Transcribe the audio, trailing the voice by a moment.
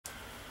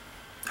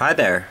Hi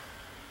there,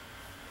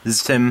 this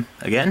is Tim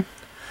again.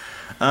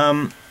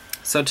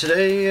 So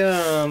today,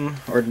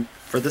 or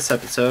for this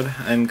episode,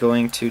 I'm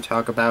going to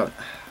talk about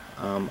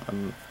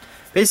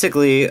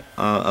basically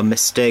a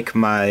mistake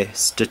my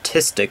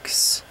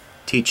statistics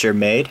teacher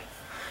made.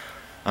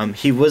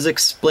 He was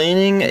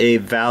explaining a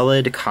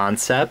valid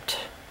concept,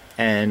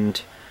 and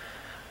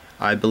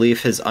I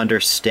believe his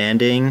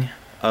understanding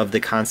of the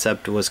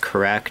concept was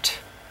correct.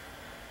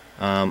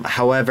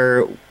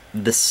 However,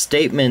 the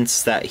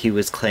statements that he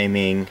was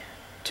claiming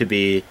to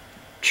be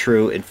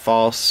true and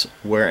false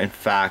were in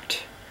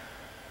fact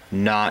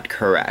not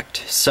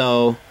correct.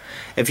 So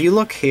if you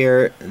look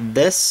here,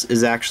 this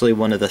is actually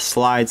one of the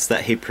slides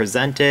that he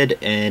presented,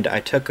 and I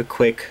took a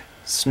quick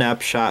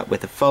snapshot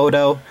with a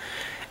photo,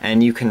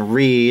 and you can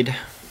read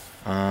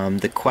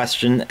the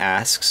question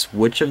asks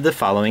which of the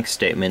following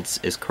statements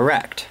is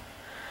correct.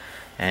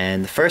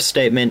 And the first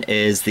statement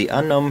is the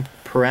unknown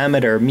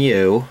parameter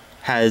mu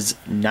has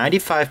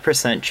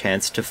 95%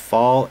 chance to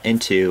fall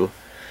into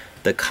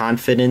the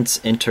confidence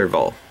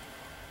interval.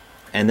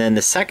 And then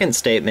the second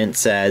statement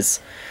says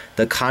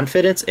the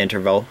confidence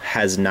interval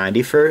has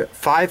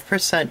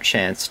 95%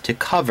 chance to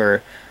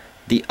cover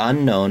the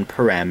unknown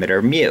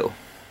parameter mu.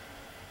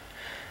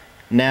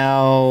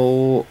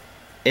 Now,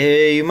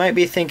 you might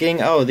be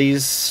thinking, oh,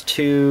 these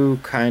two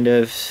kind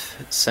of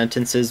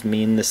sentences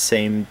mean the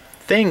same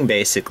thing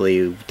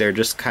basically. They're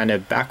just kind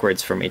of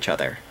backwards from each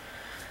other.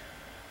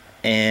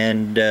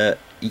 And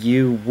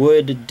you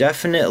would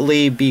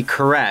definitely be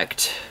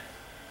correct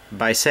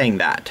by saying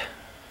that.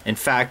 In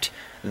fact,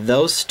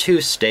 those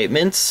two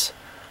statements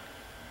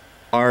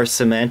are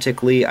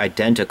semantically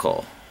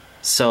identical.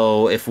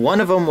 So if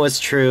one of them was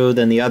true,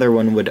 then the other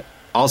one would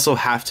also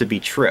have to be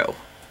true.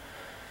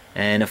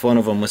 And if one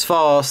of them was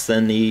false,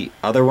 then the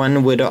other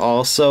one would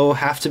also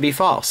have to be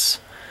false.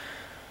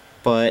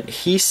 But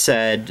he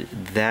said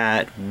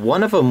that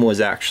one of them was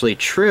actually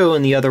true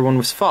and the other one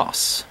was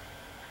false.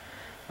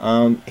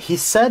 He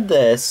said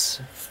this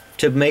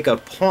to make a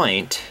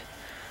point,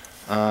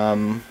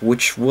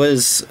 which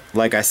was,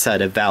 like I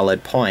said, a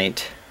valid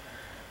point,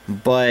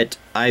 but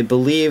I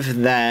believe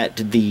that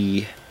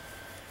the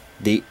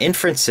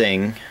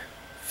inferencing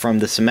from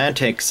the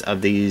semantics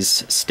of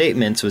these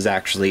statements was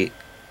actually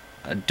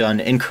done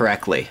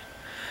incorrectly.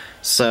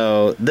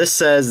 So this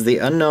says the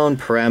unknown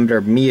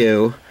parameter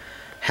mu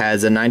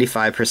has a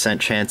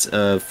 95% chance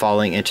of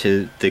falling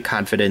into the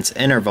confidence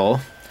interval.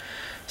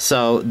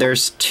 So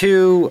there's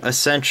two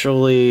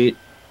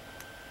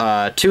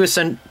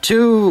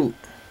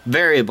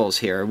variables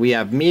here. We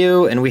have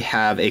mu and we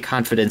have a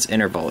confidence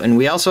interval. And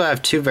we also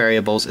have two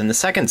variables in the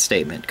second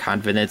statement,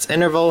 confidence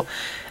interval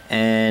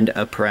and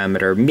a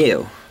parameter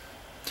mu.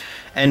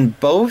 And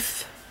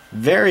both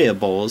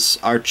variables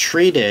are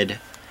treated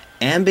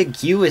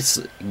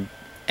ambiguously.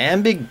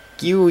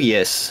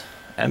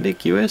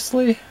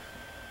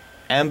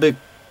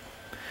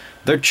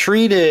 They're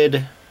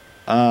treated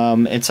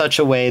in such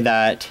a way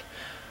that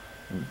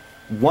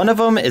one of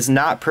them is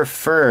not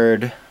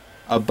preferred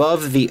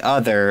above the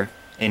other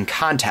in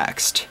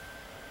context.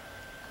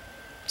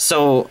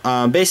 So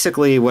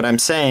basically what I'm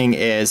saying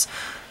is,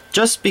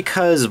 just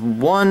because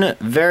one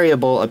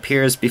variable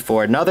appears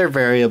before another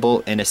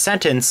variable in a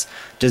sentence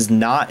does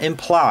not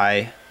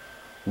imply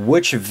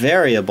which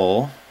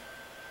variable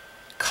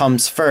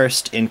comes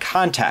first in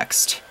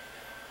context.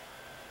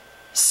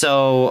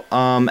 So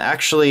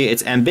actually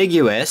it's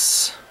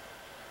ambiguous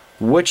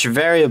which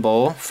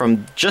variable,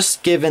 from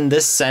just given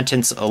this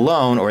sentence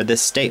alone or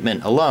this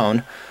statement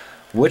alone,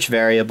 which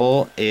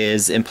variable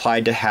is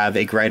implied to have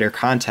a greater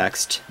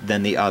context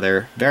than the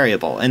other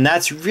variable. And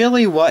that's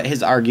really what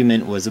his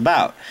argument was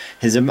about.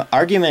 His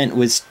argument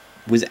was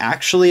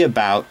actually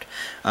about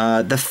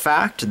the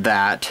fact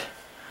that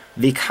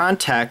the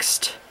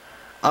context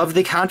of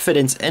the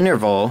confidence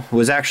interval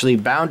was actually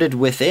bounded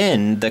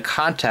within the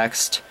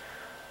context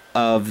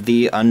of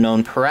the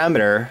unknown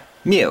parameter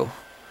mu,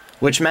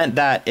 which meant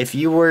that if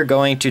you were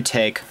going to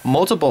take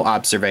multiple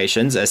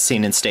observations, as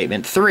seen in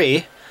statement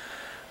 3,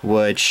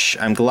 which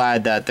I'm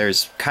glad that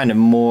there's kind of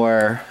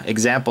more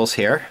examples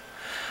here,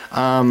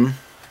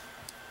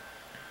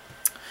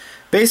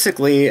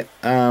 basically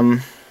there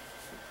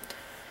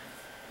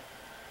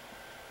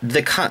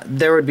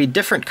would be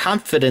different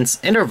confidence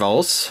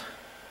intervals,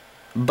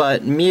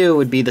 but mu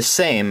would be the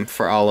same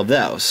for all of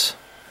those.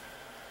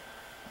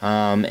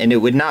 And it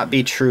would not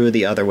be true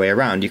the other way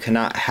around. You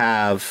cannot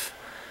have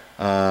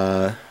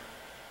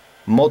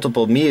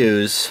multiple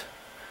mu's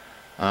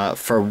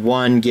for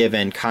one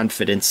given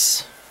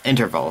confidence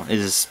interval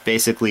is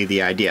basically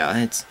the idea.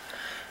 It's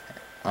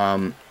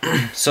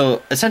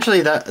so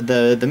essentially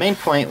the main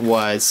point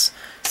was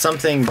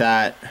something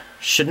that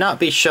should not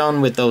be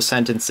shown with those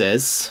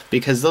sentences,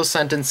 because those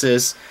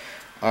sentences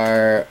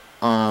are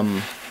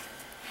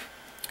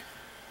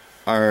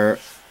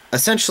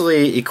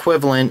essentially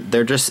equivalent.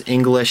 They're just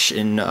English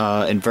in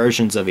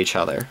versions of each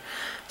other.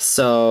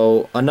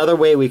 So another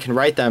way we can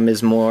write them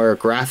is more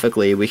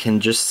graphically. We can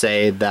just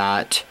say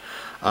that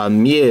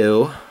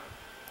mu,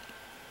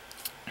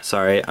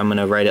 sorry, I'm going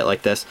to write it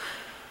like this.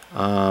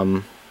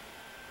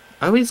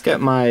 I always get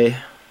my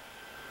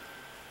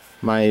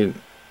my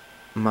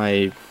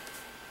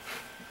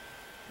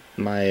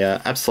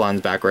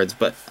epsilons backwards,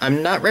 but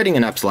I'm not writing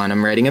an epsilon,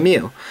 I'm writing a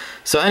mu.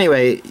 So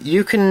anyway,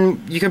 you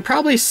can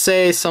probably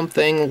say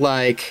something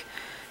like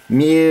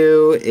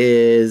mu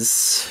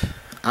is,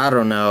 I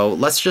don't know,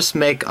 let's just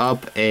make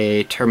up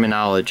a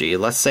terminology.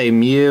 Let's say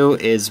mu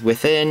is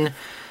within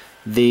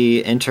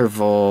the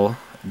interval,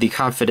 the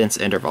confidence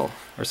interval,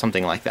 or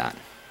something like that.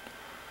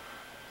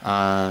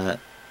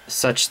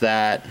 Such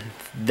that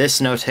this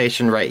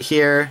notation right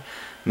here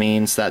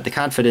means that the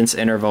confidence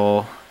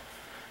interval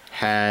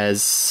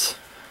has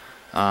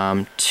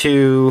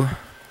two,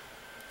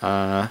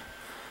 let's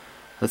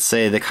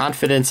say the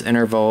confidence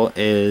interval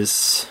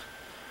is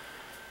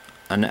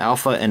an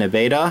alpha and a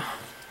beta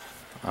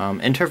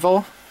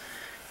interval,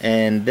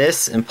 and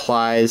this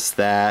implies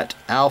that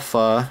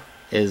alpha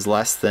is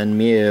less than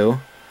mu,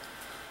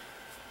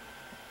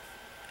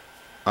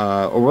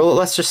 or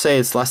let's just say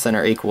it's less than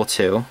or equal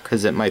to,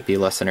 because it might be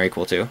less than or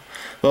equal to,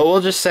 but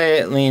we'll just say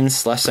it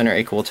means less than or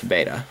equal to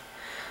beta.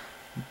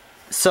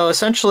 So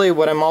essentially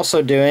what I'm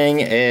also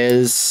doing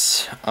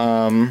is,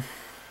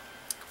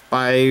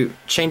 by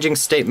changing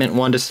statement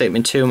 1 to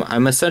statement 2,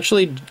 I'm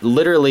essentially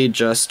literally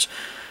just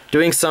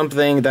doing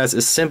something that's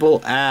as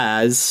simple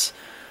as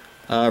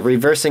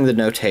reversing the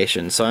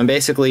notation. So I'm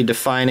basically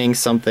defining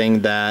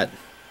something that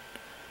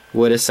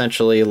would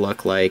essentially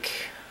look like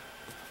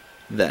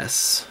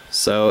this.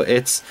 So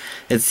it's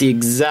the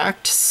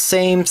exact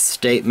same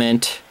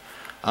statement,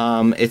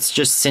 it's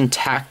just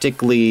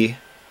syntactically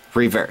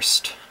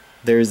reversed.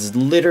 There's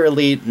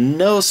literally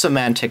no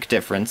semantic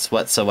difference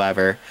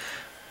whatsoever.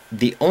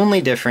 The only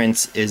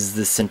difference is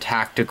the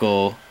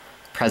syntactical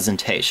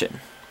presentation.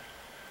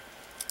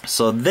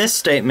 So this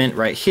statement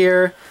right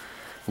here,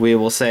 we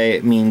will say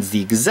it means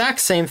the exact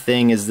same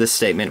thing as this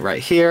statement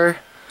right here.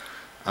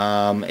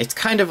 It's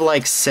kind of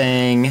like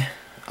saying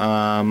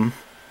the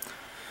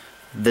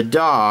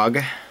dog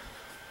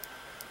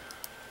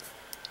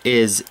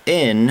is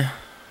in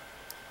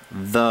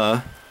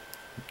the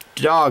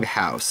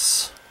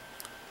doghouse.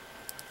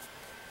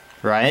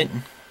 Right?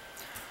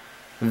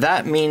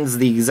 That means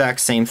the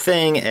exact same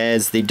thing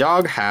as the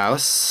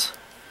doghouse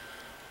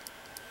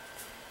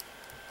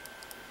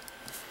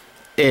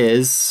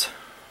is,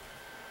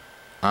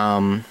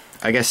 I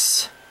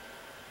guess,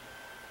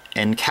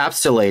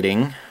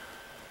 encapsulating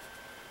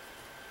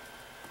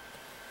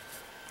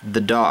the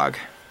dog.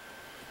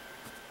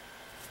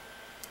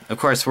 Of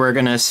course, we're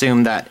going to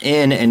assume that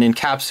in and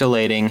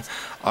encapsulating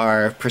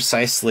are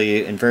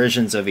precisely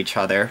inversions of each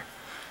other.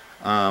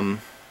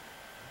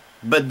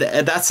 But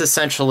that's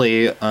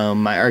essentially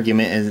my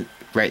argument is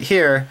right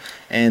here,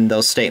 and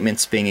those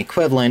statements being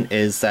equivalent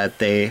is that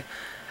they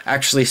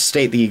actually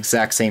state the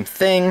exact same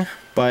thing,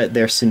 but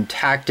they're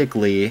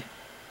syntactically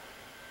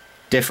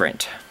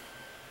different.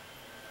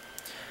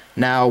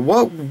 Now,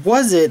 what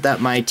was it that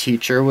my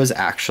teacher was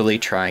actually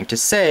trying to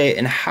say,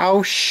 and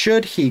how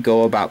should he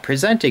go about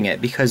presenting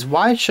it? Because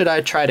why should I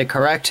try to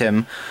correct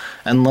him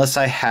unless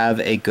I have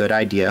a good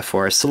idea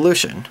for a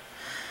solution?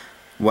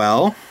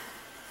 Well,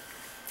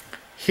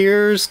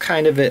 here's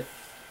kind of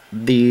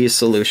the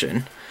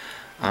solution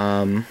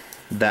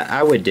that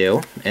I would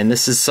do, and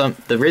this is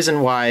the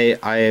reason why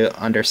I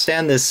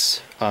understand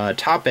this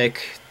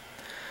topic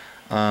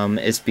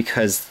is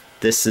because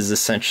this is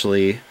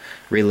essentially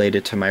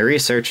related to my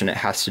research, and it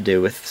has to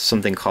do with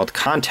something called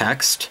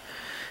context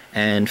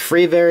and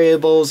free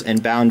variables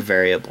and bound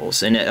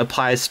variables, and it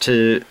applies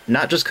to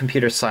not just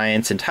computer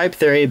science and type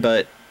theory,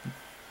 but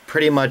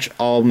pretty much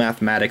all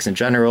mathematics in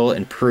general,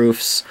 and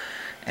proofs,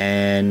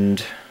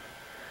 and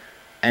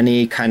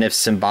any kind of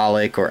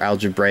symbolic or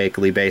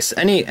algebraically based,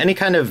 any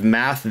kind of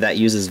math that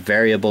uses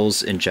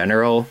variables in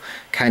general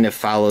kind of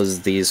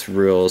follows these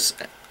rules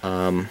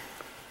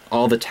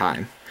all the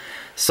time.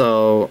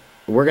 So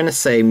we're going to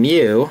say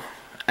mu,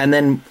 and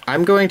then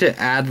I'm going to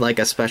add like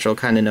a special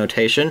kind of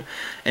notation,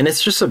 and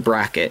it's just a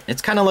bracket.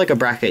 It's kind of like a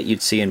bracket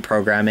you'd see in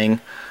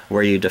programming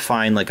where you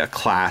define like a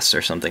class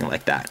or something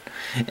like that.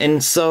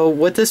 And so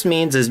what this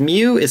means is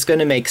mu is going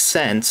to make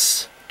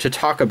sense to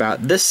talk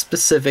about this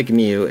specific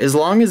mu as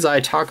long as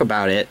I talk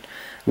about it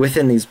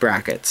within these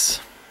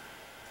brackets.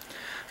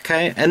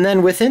 Okay, and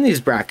then within these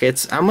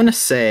brackets, I'm going to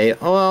say,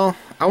 oh, well,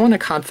 I want a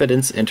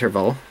confidence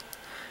interval,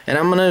 and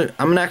I'm gonna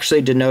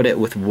actually denote it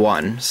with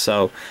 1.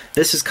 So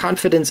this is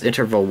confidence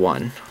interval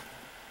 1.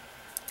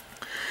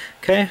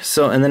 Okay,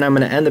 so and then I'm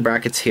going to end the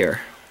brackets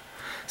here.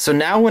 So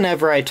now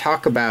whenever I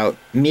talk about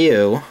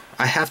mu,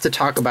 I have to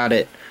talk about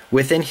it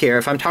within here.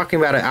 If I'm talking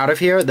about it out of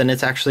here, then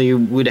it's actually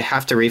would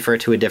have to refer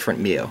to a different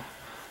mu.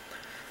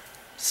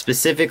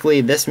 Specifically,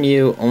 this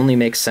mu only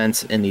makes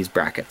sense in these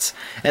brackets.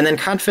 And then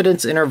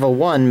confidence interval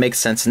 1 makes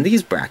sense in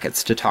these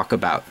brackets to talk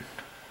about.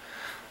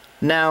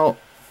 Now,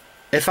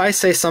 if I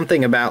say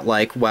something about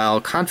like,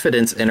 well,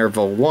 confidence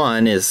interval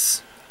 1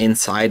 is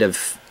inside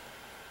of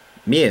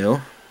mu,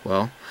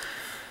 well,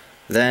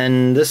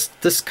 then this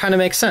kind of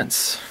makes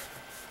sense.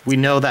 We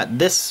know that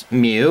this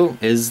mu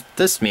is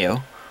this mu.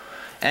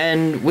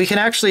 And we can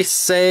actually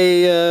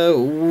say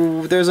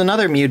there's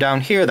another mu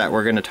down here that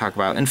we're going to talk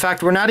about. In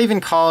fact, we're not even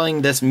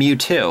calling this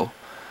mu2.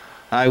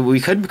 We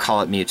could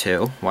call it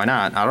Mewtwo. Why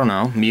not? I don't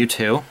know.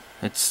 Mewtwo.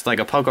 It's like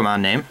a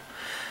Pokemon name.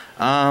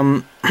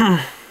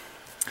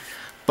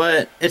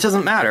 But it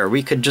doesn't matter.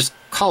 We could just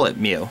call it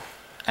Mew.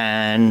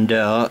 And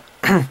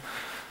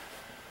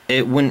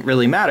it wouldn't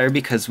really matter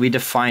because we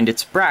defined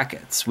its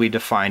brackets. We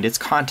defined its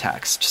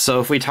context. So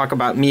if we talk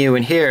about Mew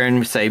in here and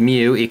we say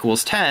Mew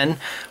equals 10,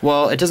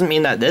 well, it doesn't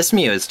mean that this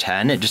Mew is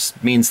 10. It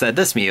just means that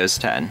this Mew is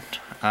 10.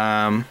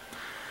 And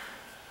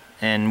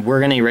we're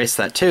going to erase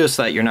that too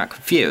so that you're not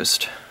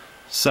confused.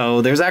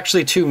 So there's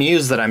actually two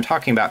Mews that I'm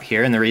talking about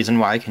here, and the reason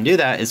why I can do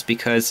that is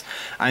because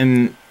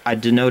I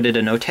denoted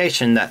a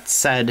notation that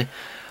said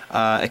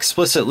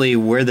explicitly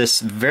where this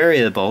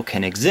variable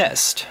can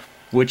exist,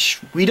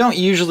 which we don't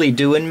usually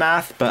do in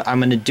math, but I'm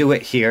going to do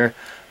it here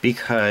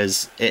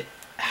because it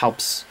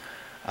helps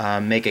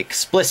make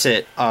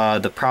explicit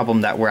the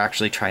problem that we're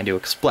actually trying to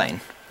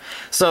explain.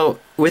 So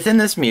within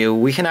this Mew,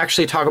 we can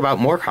actually talk about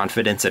more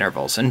confidence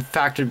intervals. In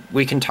fact,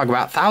 we can talk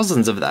about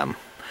thousands of them.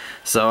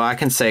 So I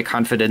can say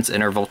confidence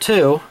interval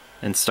 2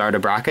 and start a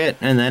bracket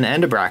and then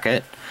end a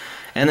bracket.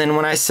 And then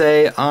when I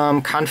say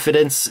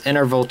confidence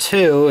interval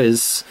 2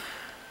 is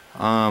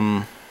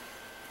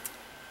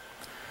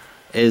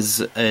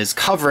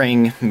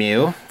covering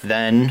Mew,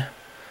 then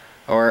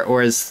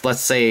or is, let's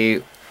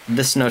say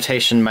this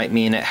notation might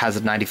mean it has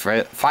a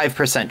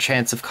 95%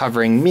 chance of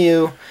covering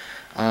Mew,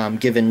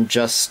 given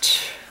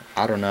just,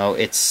 I don't know,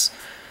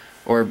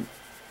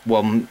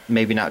 well,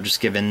 maybe not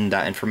just given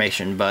that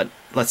information, but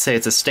let's say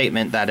it's a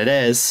statement that it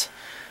is.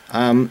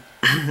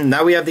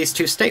 Now we have these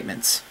two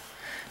statements.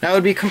 Now it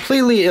would be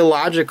completely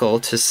illogical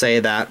to say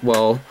that,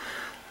 well,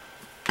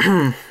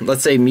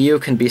 let's say Mew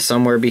can be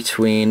somewhere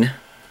between,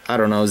 I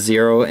don't know,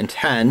 0 and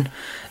 10,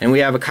 and we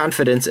have a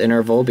confidence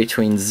interval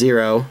between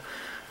 0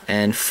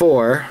 and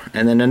 4,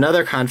 and then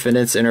another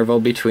confidence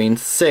interval between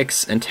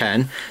 6 and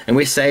 10, and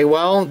we say,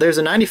 well, there's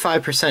a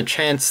 95%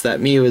 chance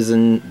that Mew is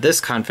in this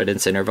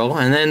confidence interval,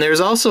 and then there's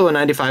also a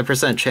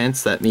 95%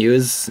 chance that Mew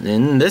is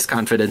in this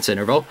confidence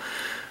interval,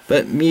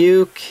 but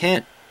Mew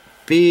can't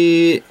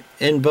be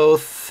in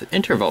both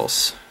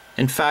intervals.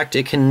 In fact,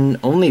 it can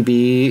only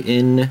be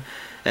in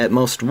at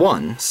most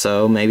one,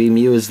 so maybe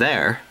Mew is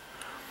there.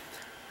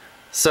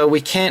 So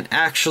we can't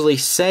actually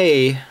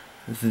say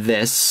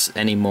this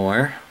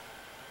anymore.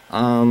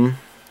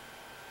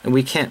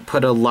 We can't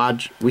put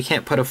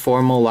a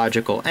formal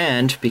logical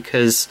AND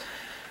because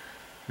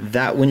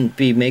that wouldn't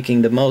be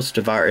making the most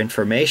of our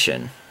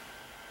information.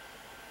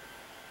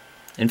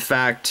 In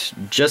fact,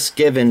 just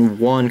given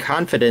one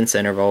confidence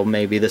interval,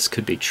 maybe this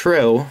could be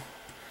true.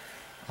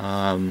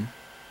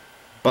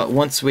 But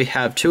once we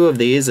have two of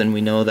these and we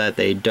know that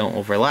they don't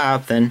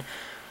overlap, then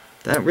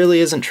that really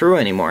isn't true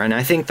anymore. And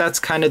I think that's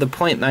kind of the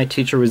point my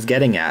teacher was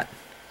getting at.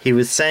 He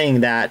was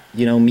saying that,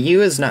 you know,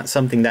 Mew is not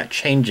something that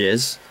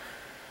changes.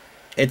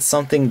 It's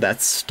something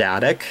that's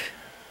static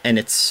and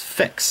it's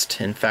fixed.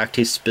 In fact,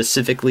 he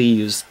specifically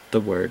used the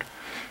word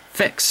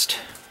fixed.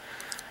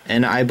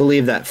 And I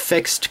believe that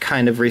fixed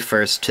kind of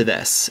refers to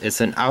this.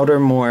 It's a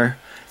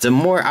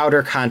more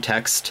outer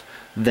context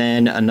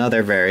than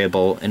another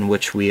variable in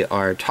which we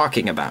are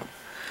talking about.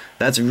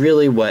 That's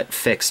really what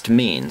fixed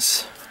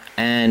means.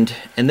 And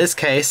in this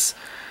case,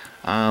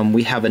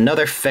 we have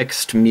another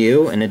fixed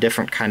Mew in a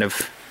different kind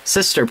of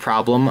sister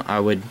problem, I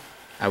would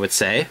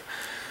say.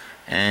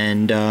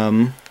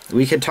 And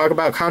we could talk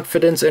about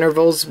confidence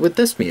intervals with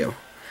this Mew.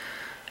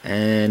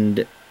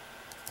 And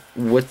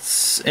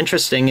what's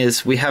interesting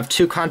is we have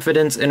two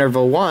confidence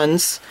interval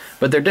 1s,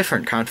 but they're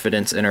different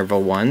confidence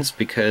interval 1s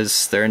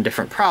because they're in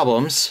different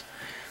problems.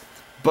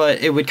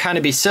 But it would kind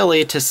of be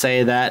silly to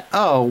say that,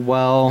 oh,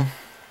 well,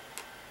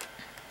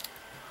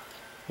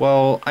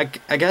 I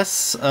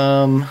guess,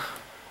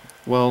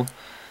 well,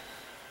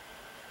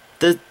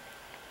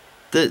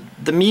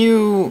 the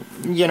Mew,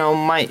 you know,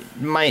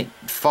 might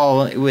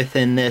fall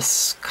within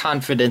this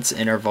confidence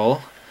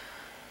interval,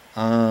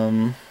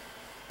 but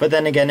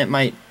then again, it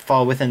might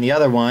fall within the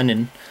other one,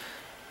 and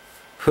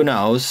who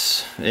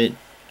knows? I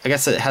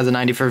guess it has a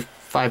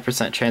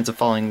 95% chance of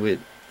falling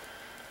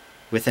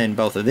within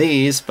both of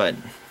these, but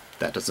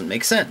that doesn't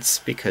make sense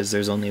because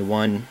there's only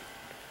one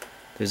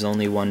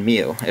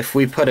Mew. If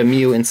we put a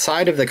Mew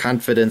inside of the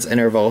confidence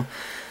interval,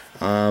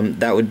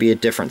 that would be a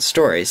different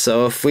story.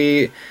 So if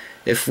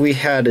we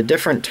had a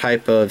different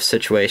type of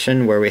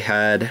situation where we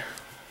had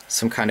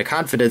some kind of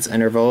confidence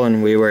interval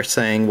and we were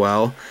saying,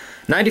 well,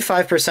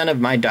 95% of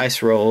my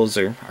dice rolls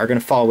are going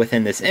to fall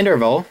within this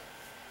interval,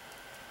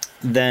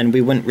 then we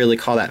wouldn't really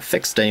call that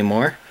fixed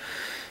anymore.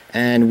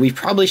 And we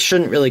probably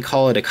shouldn't really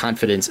call it a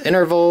confidence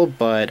interval,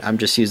 but I'm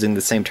just using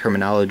the same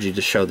terminology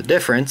to show the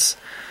difference.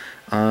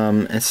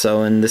 And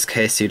so in this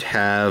case you'd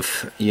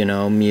have, you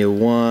know,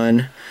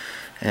 Mew1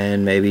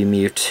 and maybe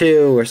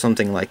Mew2 or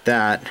something like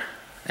that.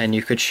 And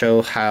you could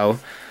show how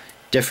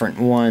different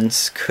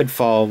ones could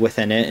fall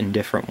within it and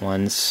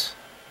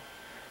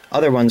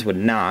other ones would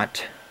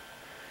not.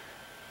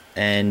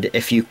 And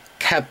if you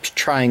kept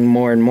trying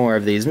more and more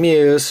of these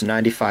mu's,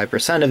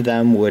 95% of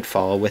them would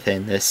fall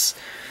within this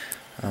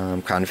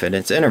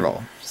confidence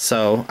interval.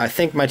 So I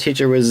think my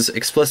teacher was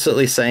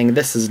explicitly saying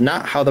this is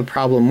not how the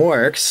problem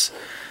works,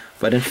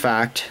 but in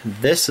fact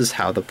this is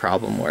how the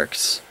problem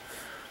works.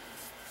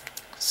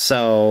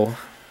 So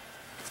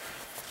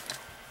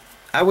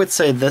I would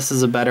say this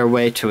is a better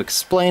way to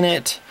explain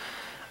it,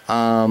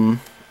 and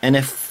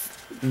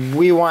if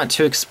we want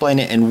to explain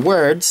it in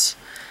words,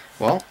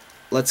 well,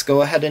 let's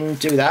go ahead and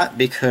do that,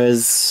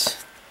 because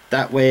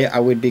that way I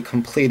would be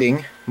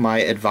completing my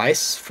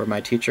advice for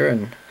my teacher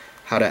and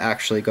how to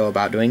actually go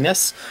about doing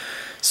this.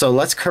 So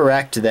let's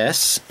correct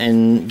this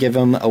and give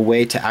them a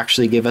way to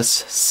actually give us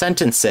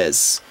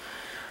sentences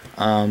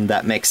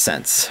that makes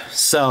sense.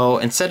 So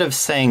instead of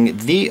saying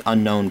the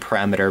unknown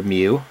parameter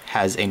mu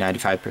has a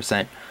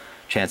 95%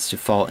 chance to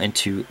fall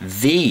into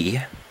the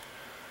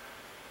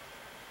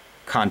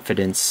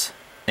confidence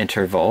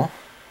interval,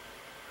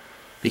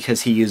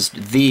 because he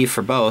used the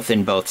for both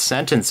in both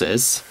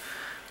sentences,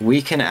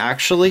 we can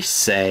actually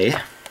say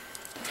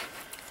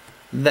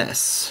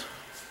this.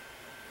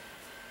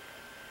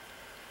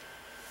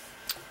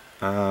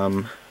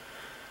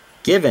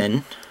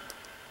 Given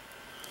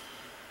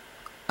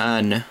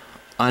an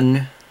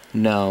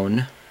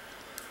unknown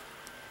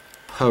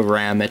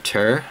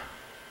parameter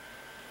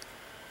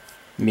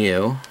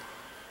mu,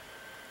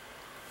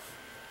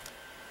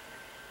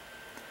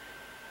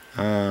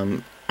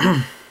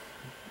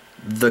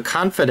 the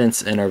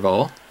confidence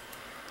interval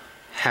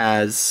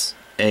has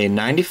a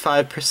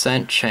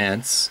 95%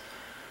 chance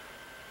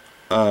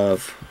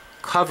of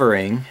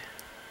covering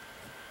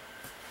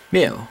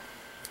mu.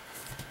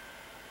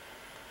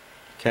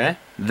 Okay,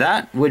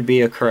 that would be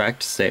a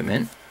correct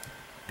statement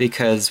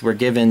because we're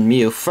given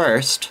mu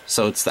first,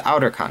 so it's the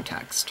outer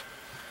context.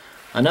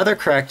 Another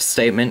correct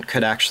statement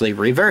could actually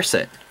reverse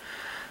it.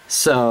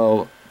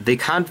 So the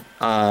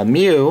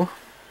mu,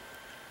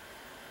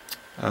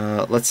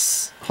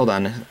 let's hold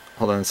on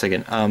a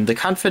second. The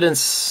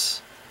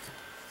confidence,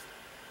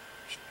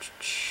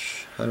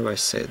 how do I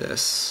say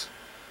this?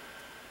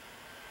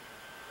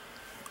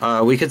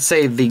 We could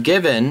say the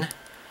given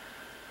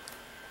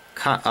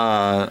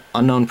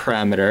unknown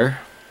parameter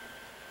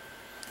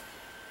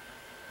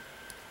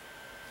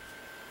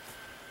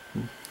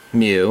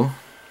mu.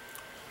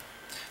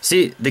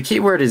 See, the key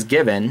word is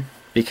given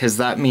because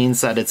that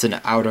means that it's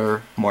an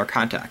outer more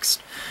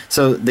context.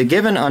 So the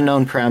given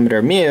unknown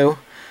parameter mu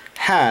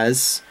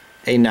has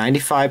a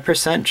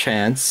 95%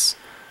 chance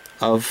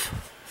of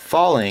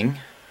falling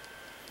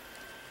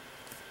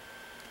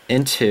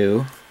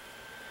into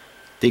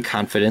the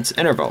confidence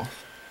interval.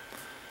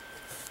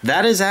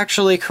 That is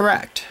actually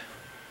correct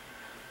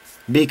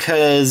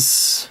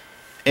because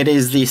it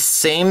is the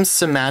same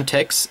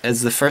semantics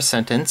as the first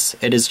sentence.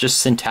 It is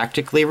just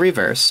syntactically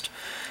reversed,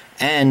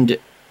 and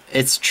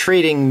it's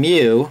treating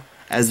mu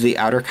as the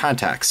outer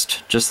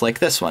context, just like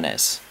this one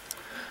is.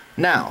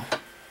 Now,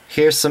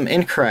 here's some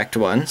incorrect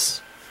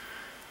ones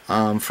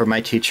for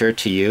my teacher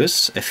to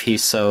use if he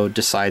so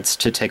decides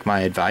to take my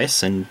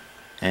advice and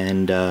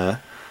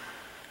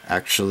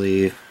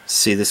actually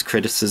see this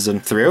criticism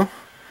through.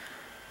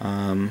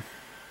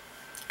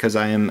 Because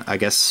I am, I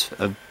guess,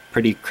 a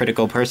pretty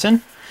critical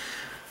person,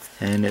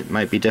 and it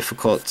might be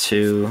difficult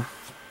to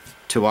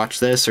watch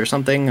this or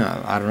something.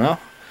 I don't know,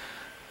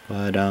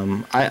 but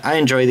I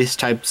enjoy these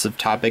types of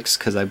topics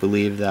because I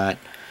believe that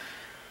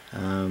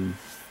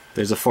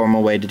there's a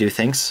formal way to do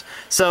things.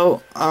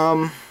 So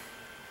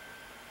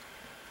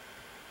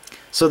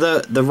so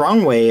the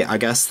wrong way, I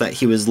guess, that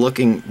he was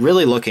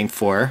really looking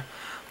for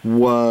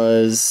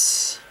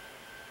was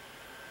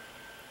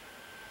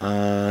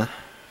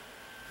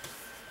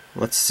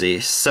let's see.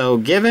 So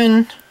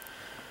given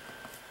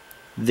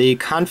the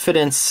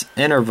confidence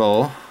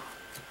interval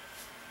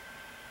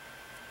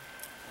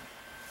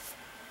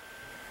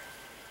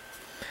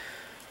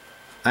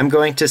I'm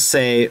going to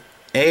say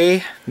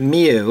a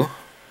mu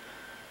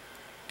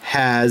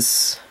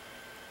has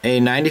a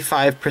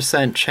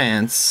 95%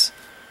 chance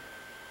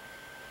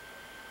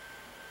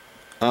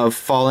of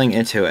falling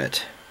into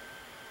it.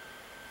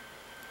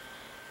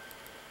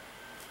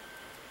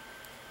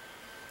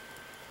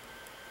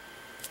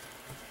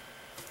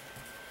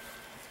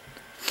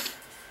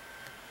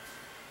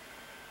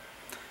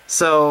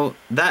 So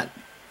that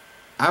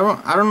I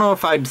don't know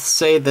if I'd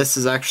say this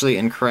is actually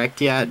incorrect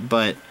yet,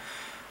 but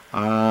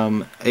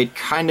it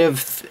kind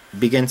of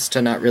begins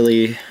to not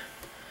really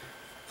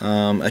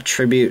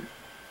attribute.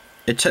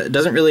 It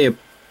doesn't really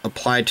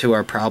apply to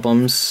our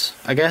problems,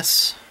 I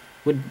guess,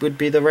 would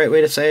be the right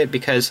way to say it,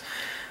 because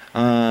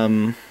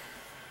you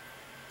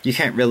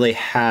can't really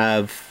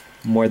have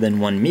more than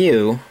one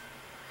mu.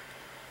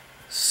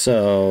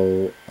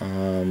 So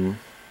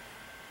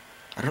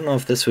I don't know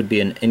if this would be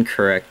an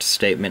incorrect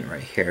statement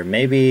right here.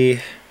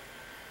 Maybe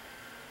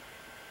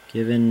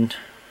given,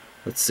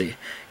 let's see,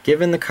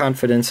 given the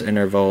confidence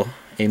interval,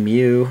 a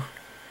mu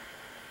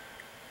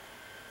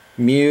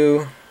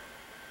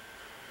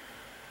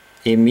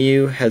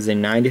has a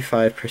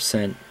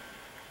 95%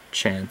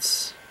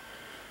 chance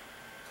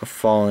of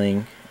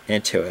falling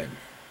into it.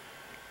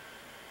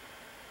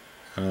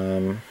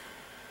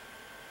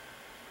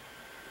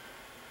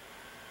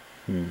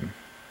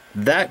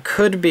 That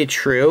could be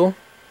true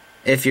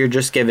if you're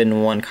just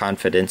given one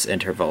confidence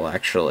interval,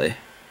 actually.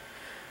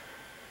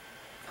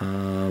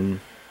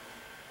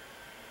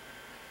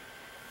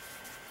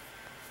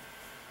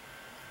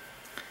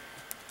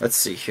 Let's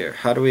see here.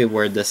 How do we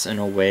word this in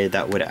a way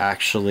that would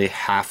actually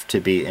have to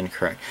be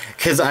incorrect?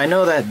 Because I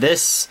know that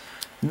this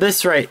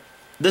right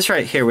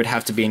here would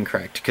have to be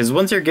incorrect. Because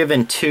once you're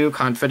given two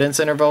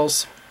confidence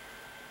intervals,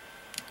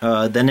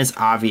 then it's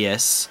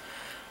obvious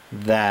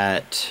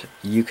that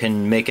you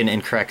can make an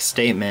incorrect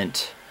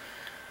statement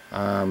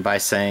by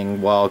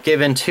saying, well,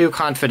 given two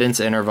confidence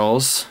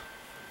intervals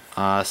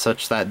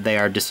such that they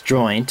are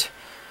disjoint,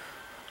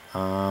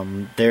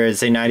 there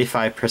is a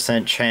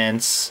 95%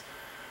 chance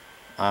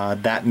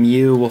that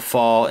mu will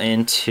fall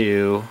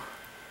into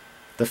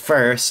the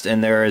first,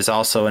 and there is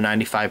also a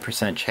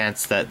 95%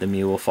 chance that the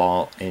mu will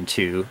fall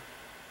into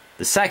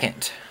the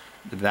second.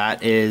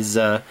 That is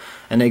an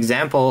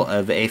example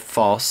of a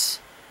false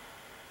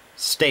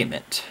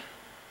statement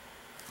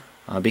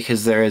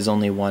because there is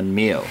only one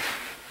mu.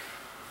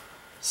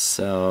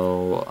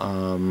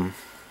 So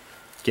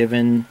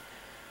given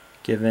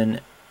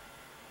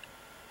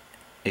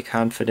a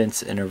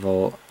confidence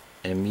interval,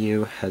 a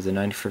mu has a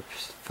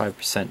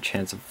 95%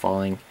 chance of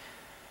falling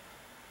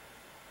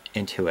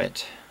into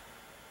it.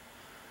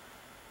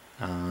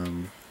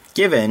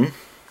 Given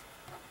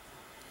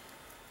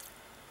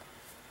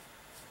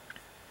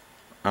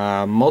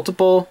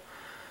multiple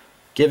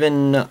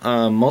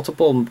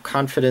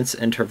confidence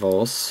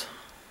intervals,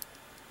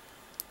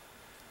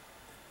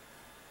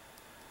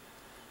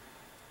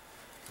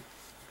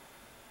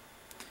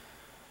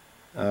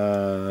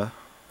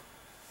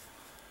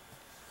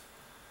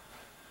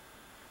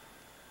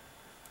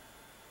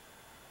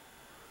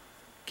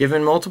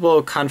 given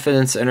multiple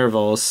confidence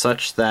intervals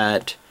such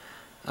that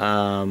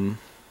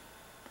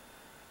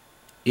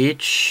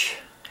each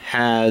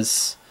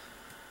has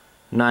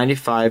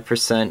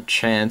 95%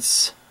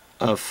 chance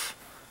of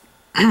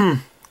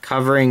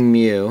covering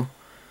mu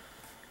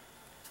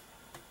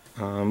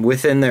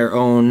within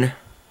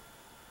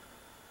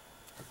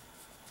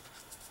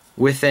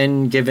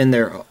given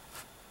their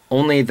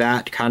only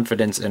that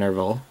confidence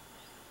interval.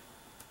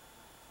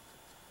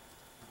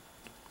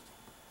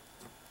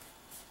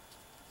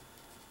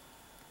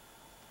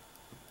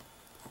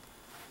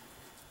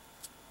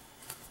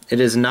 It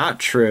is not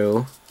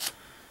true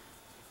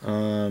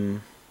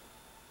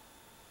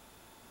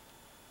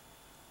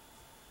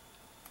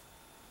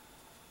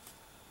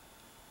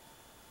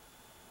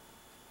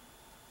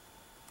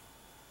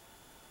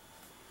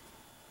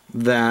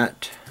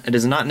that it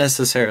is not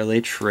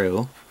necessarily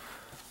true,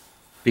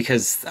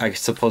 because I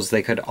suppose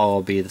they could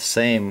all be the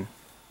same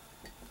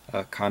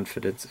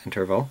confidence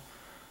interval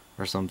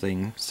or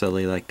something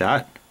silly like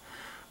that.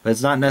 But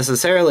it's not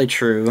necessarily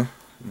true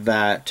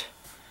that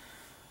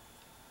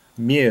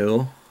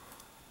mu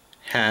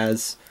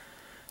has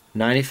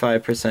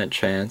 95%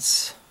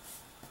 chance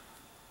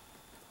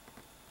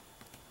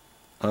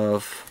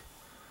of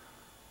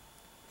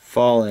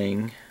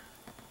falling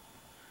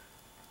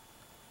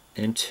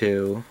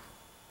into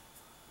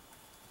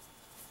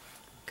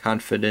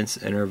confidence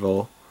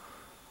interval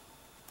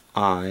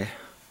I.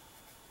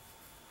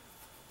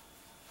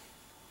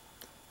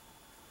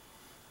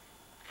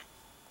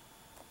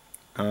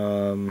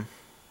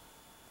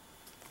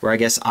 Where I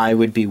guess I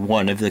would be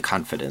one of the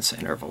confidence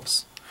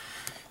intervals.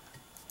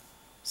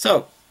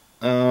 So,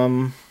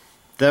 that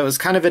was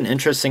kind of an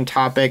interesting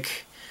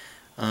topic.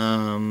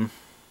 I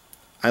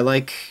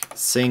like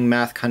seeing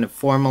math kind of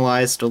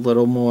formalized a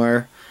little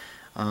more.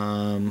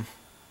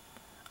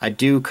 I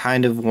do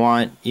kind of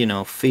want,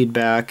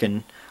 feedback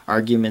and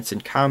arguments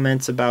and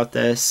comments about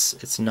this.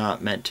 It's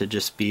not meant to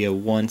just be a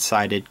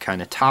one-sided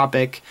kind of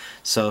topic.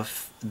 So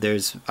if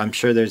I'm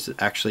sure there's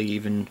actually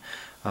even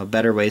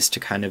better ways to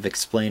kind of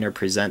explain or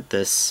present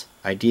this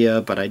idea,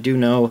 but I do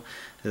know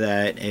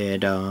that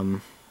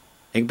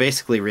it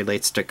basically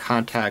relates to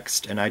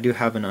context, and I do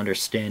have an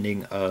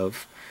understanding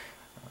of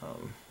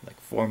like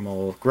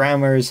formal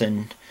grammars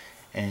and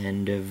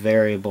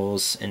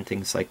variables and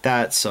things like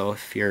that. So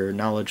if you're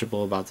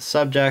knowledgeable about the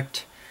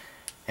subject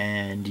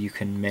and you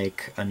can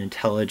make an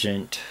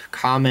intelligent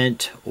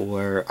comment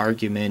or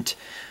argument,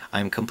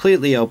 I'm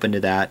completely open to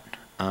that.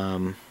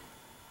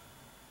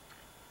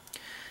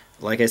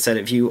 Like I said,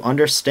 if you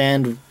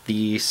understand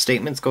the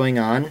statements going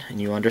on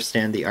and you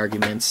understand the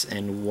arguments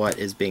and what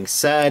is being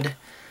said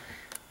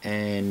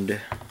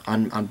and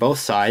on both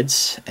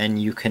sides,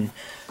 and you can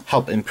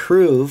help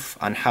improve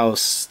on how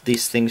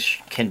these things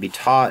can be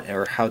taught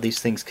or how these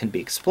things can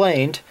be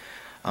explained,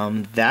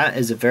 that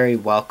is a very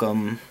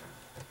welcome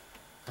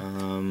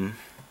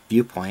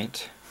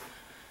viewpoint.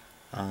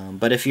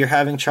 But if you're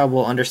having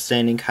trouble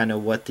understanding kind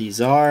of what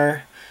these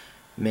are,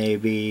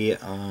 maybe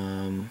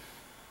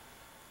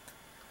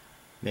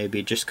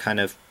just kind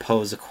of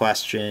pose a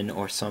question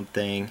or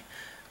something,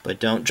 but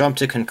don't jump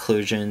to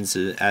conclusions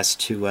as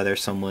to whether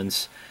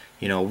someone's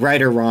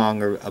right or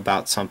wrong or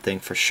about something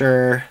for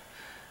sure.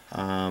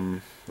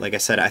 like I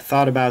said, I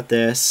thought about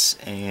this,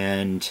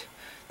 and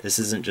this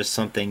isn't just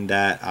something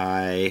that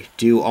I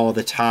do all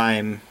the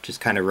time,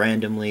 just kind of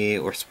randomly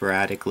or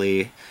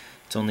sporadically.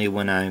 It's only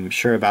when I'm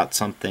sure about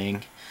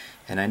something.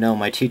 And I know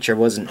my teacher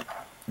was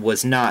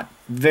not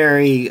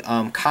very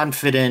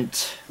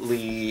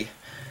confidently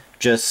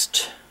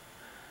just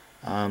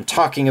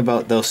talking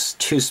about those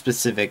two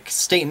specific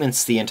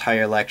statements the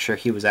entire lecture.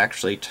 He was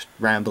actually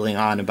rambling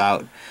on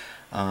about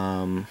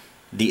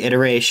the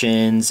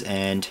iterations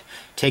and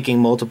taking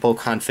multiple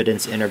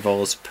confidence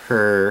intervals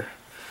per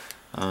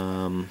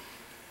mu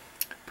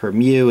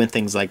and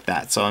things like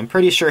that. So I'm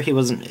pretty sure he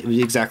wasn't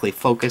exactly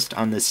focused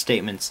on the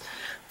statements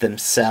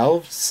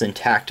themselves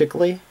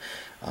syntactically.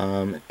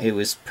 It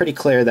was pretty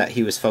clear that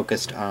he was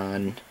focused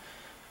on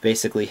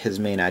basically his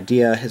main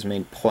idea, his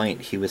main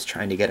point he was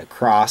trying to get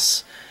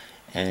across.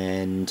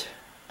 And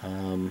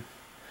I'm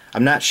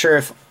not sure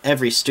if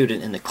every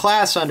student in the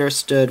class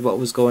understood what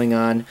was going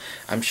on.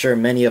 I'm sure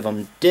many of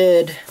them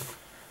did,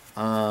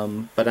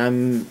 but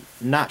I'm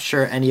not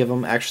sure any of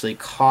them actually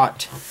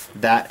caught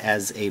that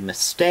as a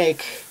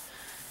mistake.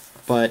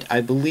 But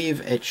I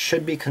believe it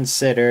should be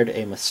considered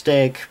a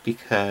mistake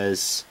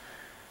because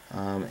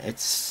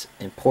it's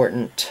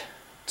important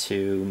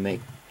to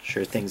make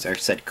sure things are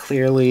said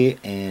clearly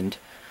and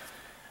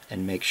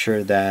make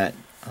sure that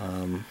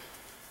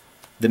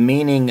the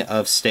meaning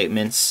of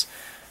statements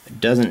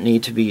doesn't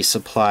need to be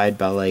supplied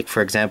by, like,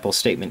 for example,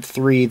 statement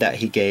 3 that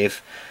he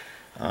gave.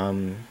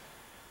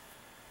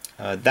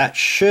 That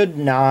should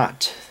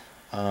not,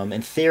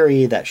 in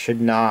theory, that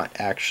should not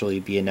actually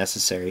be a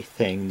necessary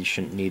thing. You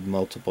shouldn't need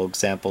multiple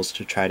examples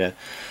to try to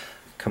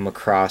come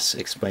across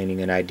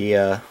explaining an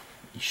idea.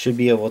 You should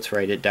be able to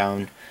write it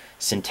down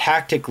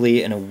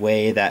syntactically in a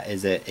way that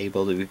is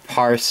able to be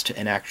parsed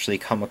and actually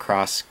come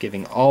across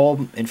giving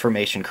all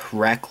information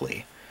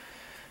correctly.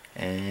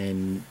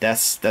 And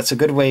that's a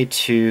good way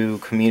to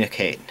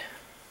communicate.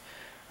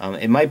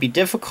 It might be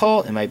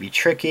difficult, it might be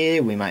tricky,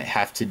 we might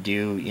have to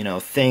do,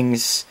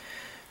 things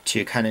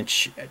to kind of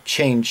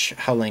change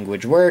how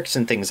language works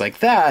and things like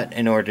that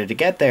in order to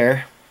get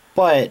there,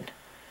 but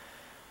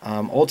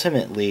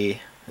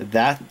ultimately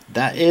that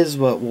is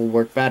what will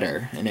work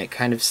better. And it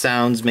kind of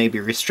sounds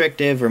maybe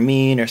restrictive or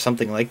mean or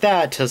something like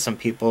that to some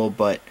people,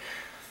 but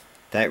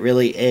that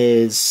really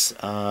is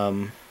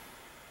how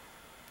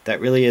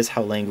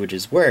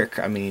languages work.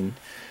 I mean,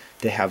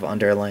 they have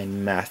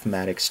underlying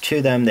mathematics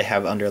to them, they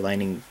have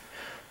underlying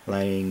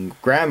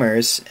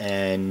grammars,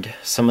 and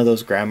some of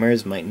those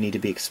grammars might need to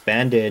be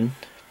expanded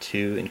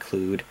to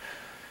include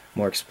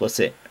more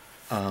explicit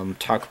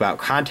talk about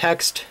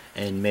context,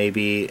 and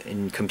maybe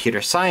in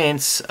computer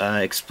science,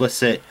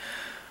 explicit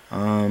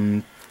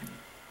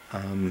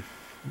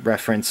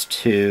reference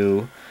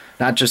to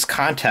not just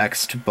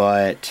context,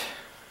 but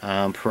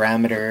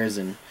parameters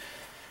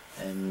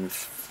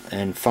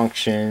and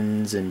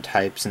functions and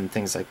types and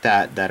things like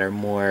that that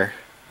are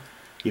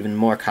even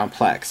more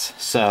complex.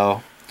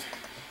 So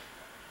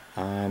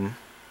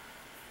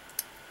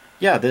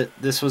yeah,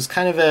 this was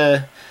kind of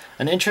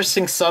an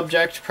interesting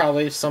subject.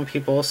 Probably some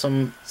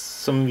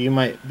of you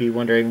might be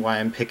wondering why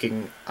I'm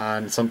picking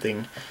on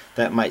something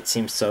that might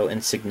seem so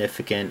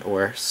insignificant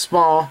or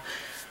small.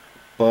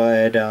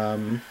 But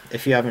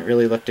if you haven't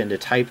really looked into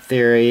type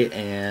theory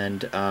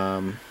and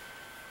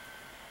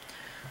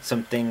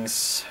some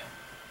things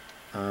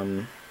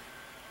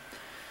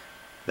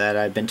that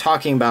I've been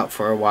talking about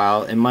for a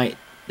while, it might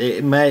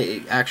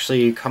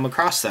actually come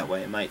across that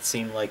way. It might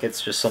seem like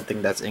it's just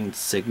something that's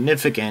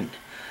insignificant,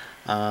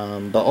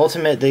 but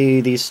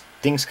ultimately these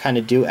things kind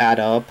of do add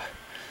up,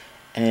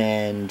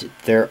 and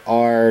there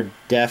are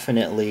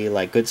definitely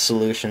like good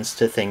solutions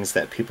to things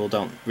that people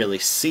don't really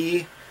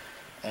see,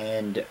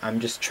 and I'm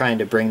just trying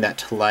to bring that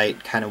to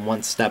light kind of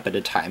one step at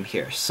a time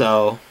here.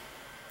 So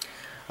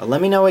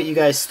let me know what you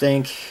guys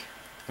think.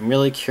 I'm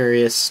really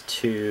curious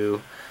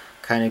to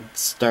kind of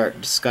start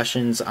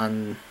discussions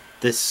on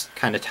this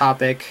kind of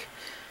topic,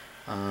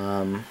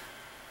 and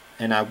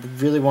I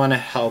really want to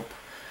help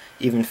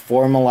even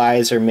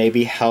formalize or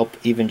maybe help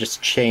even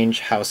just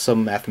change how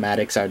some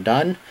mathematics are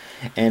done.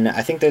 And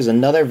I think there's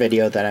another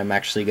video that I'm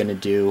actually going to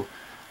do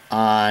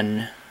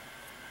on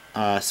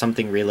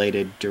something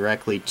related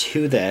directly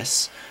to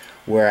this,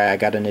 where I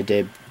got in a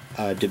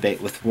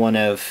debate with one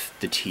of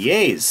the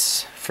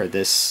TAs for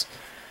this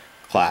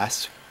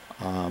class,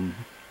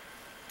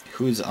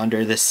 who's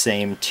under the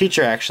same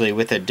teacher actually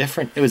with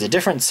it was a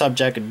different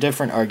subject, a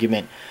different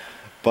argument,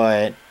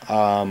 but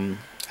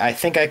I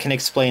think I can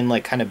explain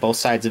like kind of both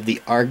sides of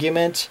the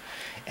argument,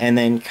 and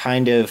then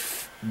kind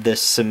of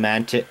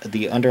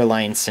the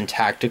underlying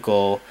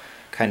syntactical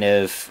kind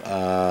of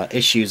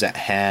issues at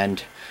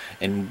hand,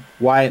 and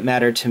why it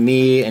mattered to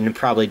me and it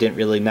probably didn't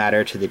really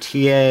matter to the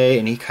TA,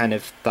 and he kind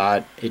of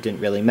thought it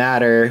didn't really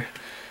matter.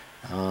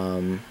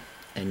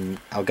 And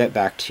I'll get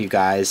back to you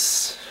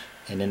guys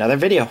in another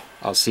video.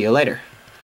 I'll see you later.